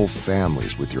touching whole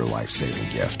families with your life-saving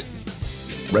gift.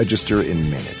 Register in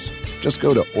minutes. Just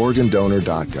go to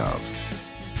organdonor.gov.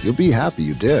 You'll be happy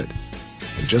you did.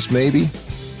 And just maybe,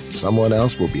 someone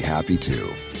else will be happy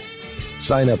too.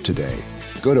 Sign up today.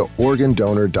 Go to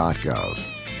organdonor.gov.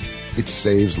 It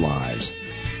saves lives.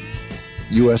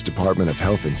 U.S. Department of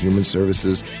Health and Human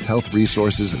Services, Health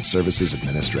Resources and Services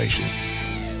Administration.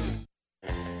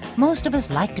 Most of us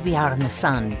like to be out in the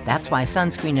sun. That's why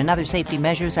sunscreen and other safety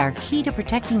measures are key to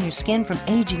protecting your skin from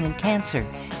aging and cancer.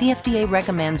 The FDA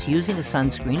recommends using a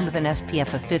sunscreen with an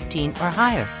SPF of 15 or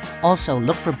higher. Also,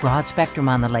 look for broad spectrum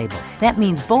on the label. That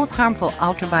means both harmful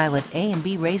ultraviolet A and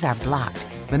B rays are blocked.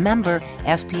 Remember,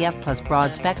 SPF plus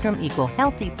broad spectrum equal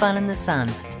healthy fun in the sun.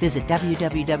 Visit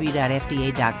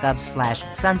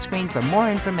www.fda.gov/sunscreen for more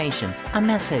information. A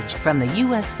message from the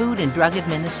U.S. Food and Drug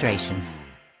Administration.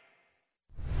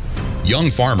 Young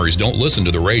farmers don't listen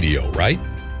to the radio, right?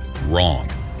 Wrong.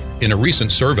 In a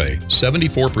recent survey,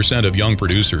 74% of young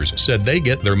producers said they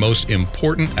get their most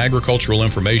important agricultural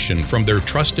information from their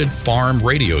trusted farm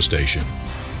radio station.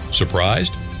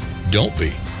 Surprised? Don't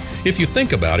be. If you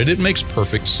think about it, it makes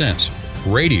perfect sense.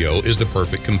 Radio is the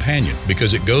perfect companion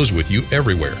because it goes with you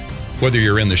everywhere. Whether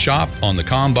you're in the shop, on the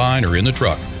combine, or in the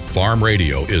truck, farm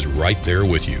radio is right there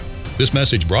with you. This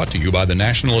message brought to you by the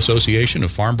National Association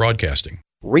of Farm Broadcasting.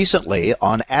 Recently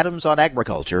on Adams on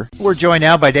Agriculture, we're joined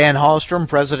now by Dan Hallstrom,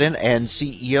 President and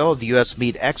CEO of the U.S.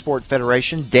 Meat Export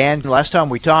Federation. Dan, last time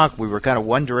we talked, we were kind of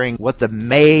wondering what the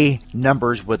May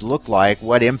numbers would look like,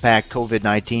 what impact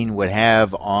COVID-19 would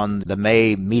have on the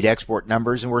May meat export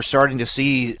numbers, and we're starting to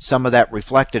see some of that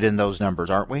reflected in those numbers,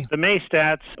 aren't we? The May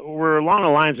stats were along the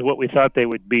lines of what we thought they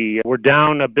would be. We're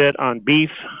down a bit on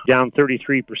beef, down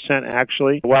 33%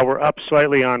 actually, while we're up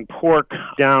slightly on pork,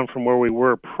 down from where we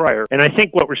were prior. And I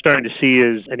think what we're starting to see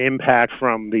is an impact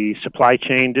from the supply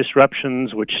chain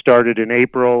disruptions, which started in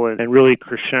April and really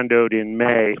crescendoed in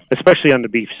May, especially on the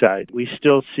beef side. We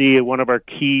still see one of our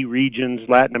key regions,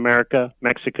 Latin America,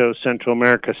 Mexico, Central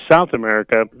America, South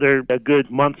America, they're a good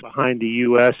month behind the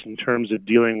U.S. in terms of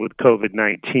dealing with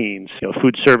COVID-19.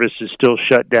 Food service is still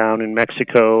shut down in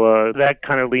Mexico. That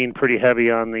kind of leaned pretty heavy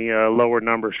on the lower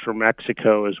numbers for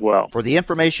Mexico as well. For the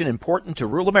information important to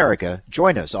rural America,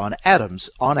 join us on Adams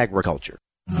on Agriculture.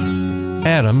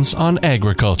 Adams on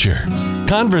Agriculture.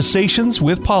 Conversations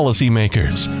with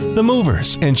policymakers, the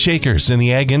movers and shakers in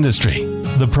the ag industry,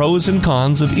 the pros and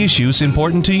cons of issues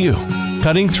important to you,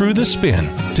 cutting through the spin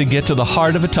to get to the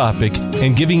heart of a topic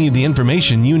and giving you the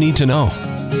information you need to know.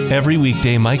 Every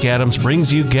weekday, Mike Adams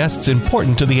brings you guests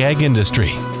important to the ag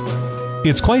industry.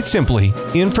 It's quite simply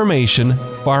information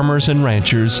farmers and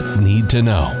ranchers need to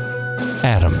know.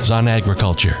 Adams on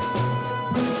Agriculture.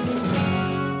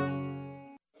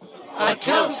 A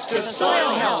toast to soil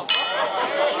health.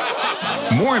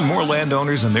 More and more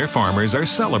landowners and their farmers are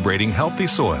celebrating healthy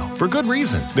soil for good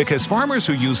reason, because farmers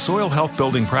who use soil health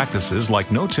building practices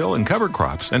like no-till and cover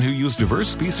crops and who use diverse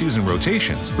species and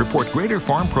rotations report greater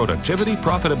farm productivity,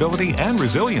 profitability, and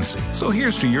resiliency. So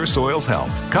here's to your soil's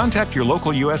health. Contact your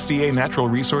local USDA Natural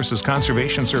Resources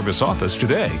Conservation Service office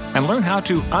today and learn how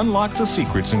to unlock the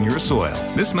secrets in your soil.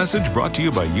 This message brought to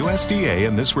you by USDA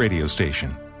and this radio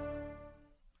station.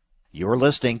 You're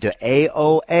listening to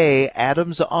AOA,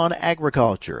 Adams on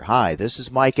Agriculture. Hi, this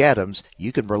is Mike Adams.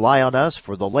 You can rely on us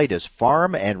for the latest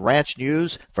farm and ranch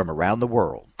news from around the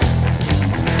world.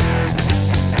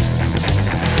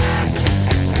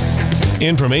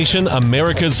 Information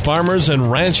America's farmers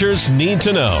and ranchers need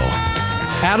to know.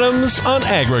 Adams on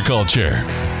Agriculture.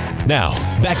 Now,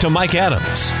 back to Mike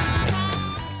Adams.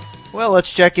 Well,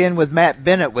 let's check in with Matt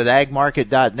Bennett with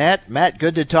agmarket.net. Matt,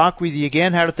 good to talk with you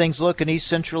again. How do things look in East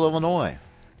Central Illinois?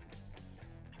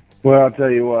 Well, I'll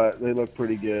tell you what, they look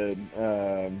pretty good.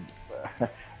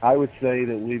 I would say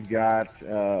that we've got,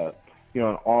 an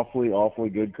awfully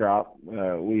good crop.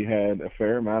 We had a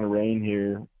fair amount of rain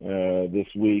here this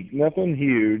week. Nothing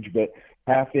huge, but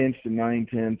 1/2 inch to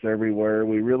 9/10 everywhere.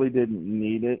 We really didn't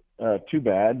need it too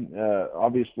bad.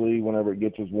 Obviously, whenever it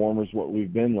gets as warm as what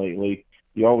we've been lately,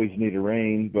 you always need a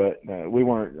rain, but we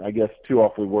weren't, I guess, too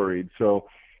awfully worried. So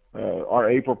our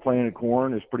April planted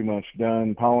corn is pretty much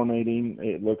done pollinating.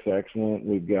 It looks excellent.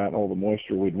 We've got all the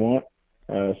moisture we'd want.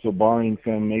 So barring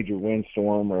some major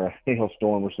windstorm or a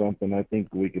hailstorm or something, I think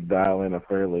we could dial in a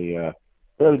fairly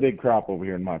big crop over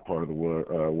here in my part of the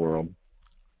world.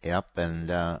 Yep, and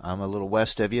I'm a little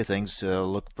west of you. Things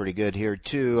look pretty good here,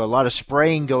 too. A lot of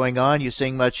spraying going on. You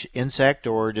seeing much insect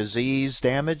or disease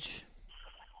damage?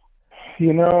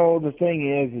 The thing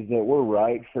is that we're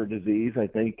ripe for disease, I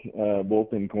think,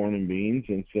 both in corn and beans.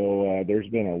 And so there's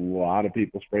been a lot of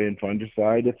people spraying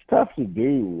fungicide. It's tough to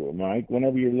do, Mike,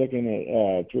 whenever you're looking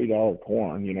at $3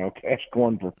 corn, cash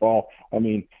corn for fall. I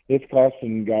mean, it's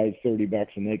costing guys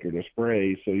 $30 an acre to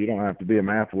spray, so you don't have to be a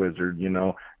math wizard,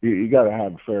 You got to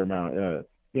have a fair amount,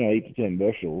 8 to 10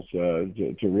 bushels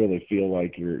to really feel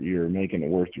like you're making it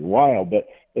worth your while. But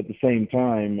at the same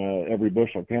time, every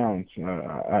bushel counts,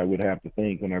 I would have to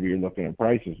think, whenever you're looking at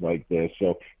prices like this.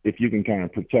 So if you can kind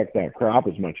of protect that crop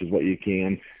as much as what you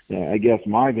can, I guess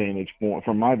from my vantage point,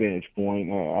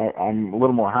 I'm a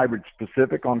little more hybrid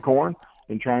specific on corn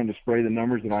and trying to spray the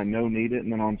numbers that I know need it.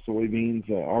 And then on soybeans,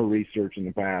 our research in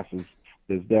the past has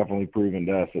definitely proven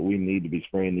to us that we need to be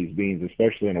spraying these beans,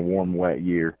 especially in a warm, wet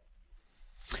year.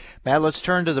 Matt, let's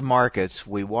turn to the markets.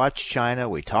 We watch China,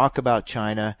 we talk about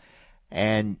China,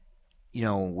 and,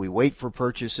 we wait for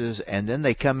purchases, and then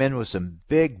they come in with some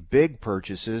big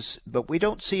purchases, but we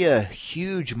don't see a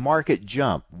huge market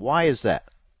jump. Why is that?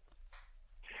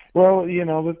 Well,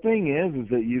 the thing is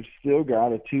that you've still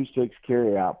got a 2.6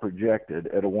 carryout projected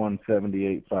at a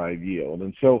 178.5 yield.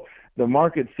 And so the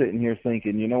market's sitting here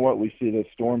thinking, you know what, we see this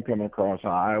storm coming across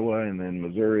Iowa and then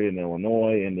Missouri and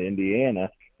Illinois and Indiana,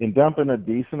 and dumping a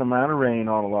decent amount of rain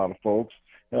on a lot of folks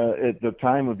at the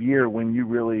time of year when you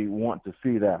really want to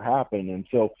see that happen. And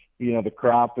so, the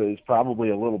crop is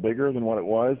probably a little bigger than what it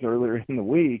was earlier in the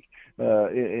week.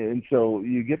 And so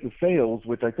you get the sales,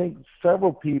 which I think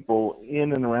several people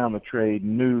in and around the trade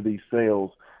knew these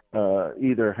sales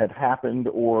either had happened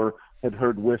or had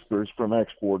heard whispers from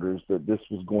exporters that this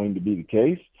was going to be the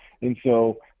case. And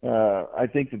so I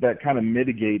think that kind of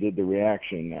mitigated the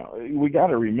reaction. Now, we got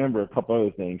to remember a couple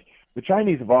other things. The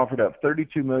Chinese have offered up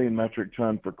 32 million metric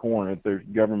tons for corn at their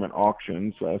government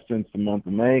auctions since the month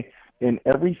of May, and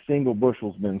every single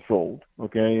bushel's been sold,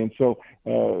 okay? And so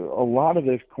a lot of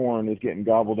this corn is getting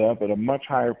gobbled up at a much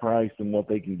higher price than what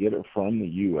they can get it from the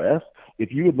U.S.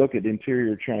 If you would look at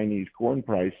interior Chinese corn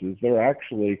prices, they're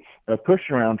actually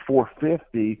pushing around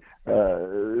 $4.50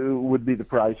 would be the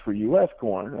price for U.S.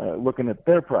 corn, looking at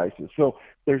their prices. So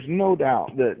there's no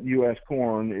doubt that U.S.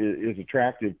 corn is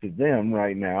attractive to them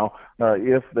right now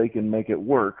if they can make it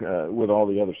work with all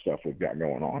the other stuff we've got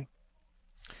going on.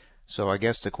 So I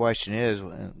guess the question is,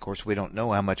 of course, we don't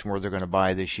know how much more they're going to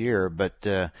buy this year, but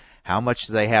how much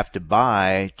do they have to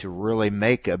buy to really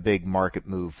make a big market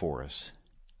move for us?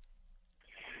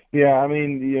 Yeah, I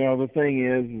mean, the thing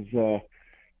is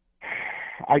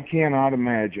I cannot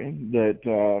imagine that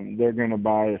they're going to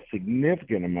buy a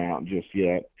significant amount just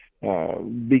yet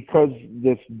because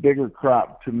this bigger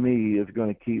crop, to me, is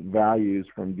going to keep values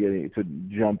from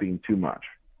jumping too much.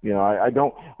 I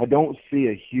don't see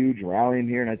a huge rally in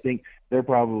here, and I think they're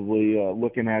probably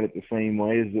looking at it the same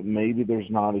way, is that maybe there's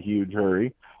not a huge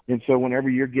hurry. And so whenever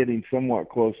you're getting somewhat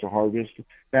close to harvest,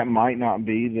 that might not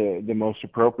be the most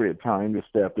appropriate time to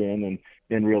step in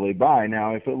and really buy.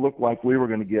 Now, if it looked like we were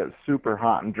going to get super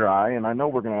hot and dry, and I know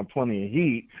we're going to have plenty of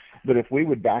heat, but if we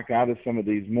would back out of some of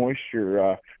these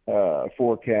moisture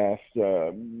forecasts,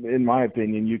 in my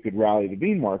opinion, you could rally the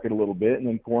bean market a little bit, and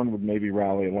then corn would maybe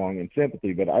rally along in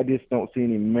sympathy. But I just don't see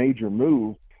any major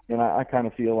move, and I kind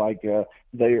of feel like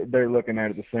they're looking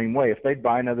at it the same way. If they'd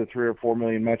buy another 3 or 4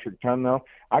 million metric ton, though,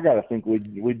 I got to think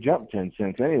we'd jump 10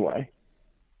 cents anyway.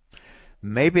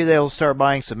 Maybe they'll start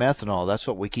buying some ethanol. That's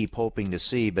what we keep hoping to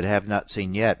see, but have not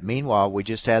seen yet. Meanwhile, we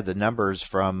just had the numbers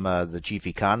from the chief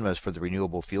economist for the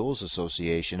Renewable Fuels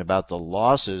Association about the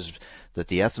losses that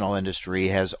the ethanol industry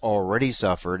has already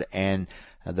suffered and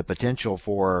the potential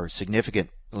for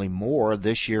significantly more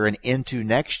this year and into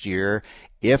next year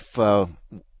if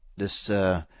this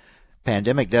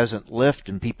pandemic doesn't lift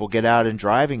and people get out and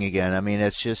driving again. I mean,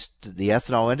 it's just the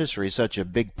ethanol industry is such a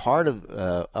big part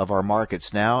of our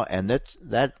markets now, and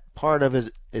that part of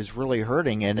it is really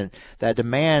hurting, and that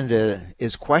demand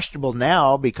is questionable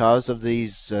now because of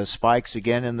these spikes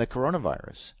again in the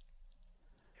coronavirus.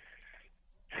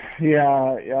 Yeah,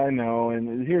 I know.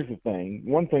 And here's the thing.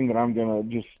 One thing that I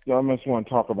just want to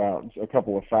talk about a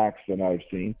couple of facts that I've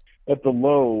seen. At the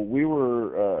low, we were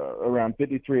around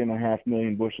 53.5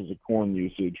 million bushels of corn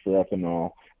usage for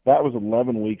ethanol. That was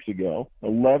 11 weeks ago.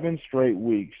 11 straight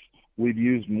weeks we've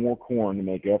used more corn to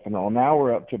make ethanol. Now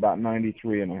we're up to about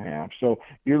 93.5. So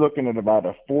you're looking at about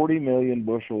a 40 million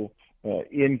bushel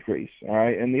increase. All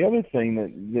right. And the other thing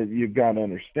that you've got to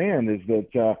understand is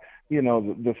that,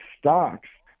 the stocks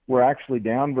were actually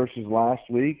down versus last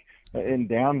week and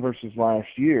down versus last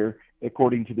year,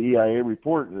 according to the EIA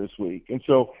report this week. And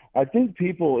so I think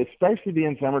people, especially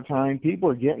being summertime, people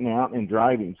are getting out and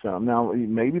driving some. Now,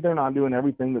 maybe they're not doing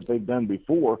everything that they've done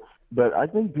before, but I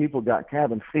think people got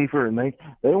cabin fever and they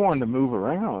wanted to move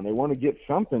around. They want to get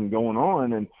something going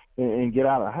on and get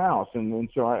out of the house. And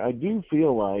so I do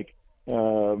feel like,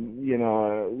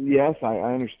 yes, I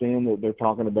understand that they're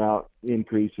talking about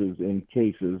increases in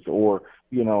cases or,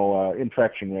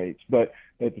 infection rates. But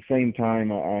at the same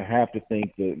time, I have to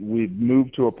think that we've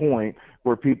moved to a point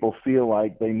where people feel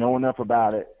like they know enough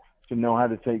about it to know how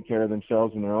to take care of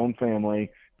themselves and their own family,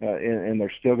 and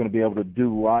they're still going to be able to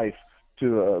do life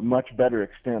to a much better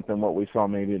extent than what we saw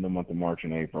maybe in the month of March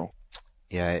and April.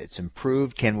 Yeah, it's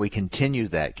improved. Can we continue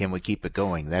that? Can we keep it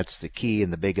going? That's the key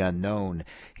and the big unknown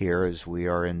here as we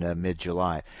are in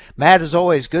mid-July. Matt, as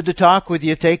always, good to talk with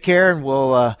you. Take care, and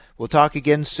we'll talk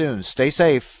again soon. Stay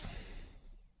safe.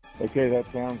 Okay,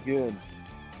 that sounds good.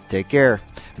 Take care.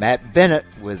 Matt Bennett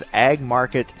with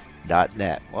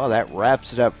agmarket.net. Well, that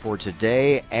wraps it up for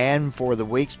today and for the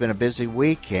week. It's been a busy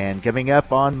week, and coming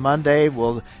up on Monday,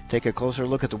 we'll take a closer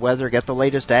look at the weather, get the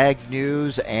latest ag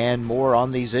news, and more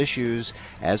on these issues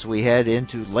as we head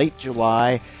into late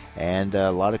July. And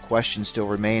a lot of questions still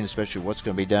remain, especially what's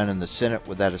going to be done in the Senate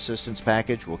with that assistance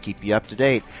package. We'll keep you up to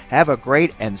date. Have a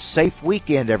great and safe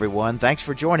weekend, everyone. Thanks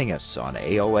for joining us on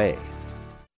AOA.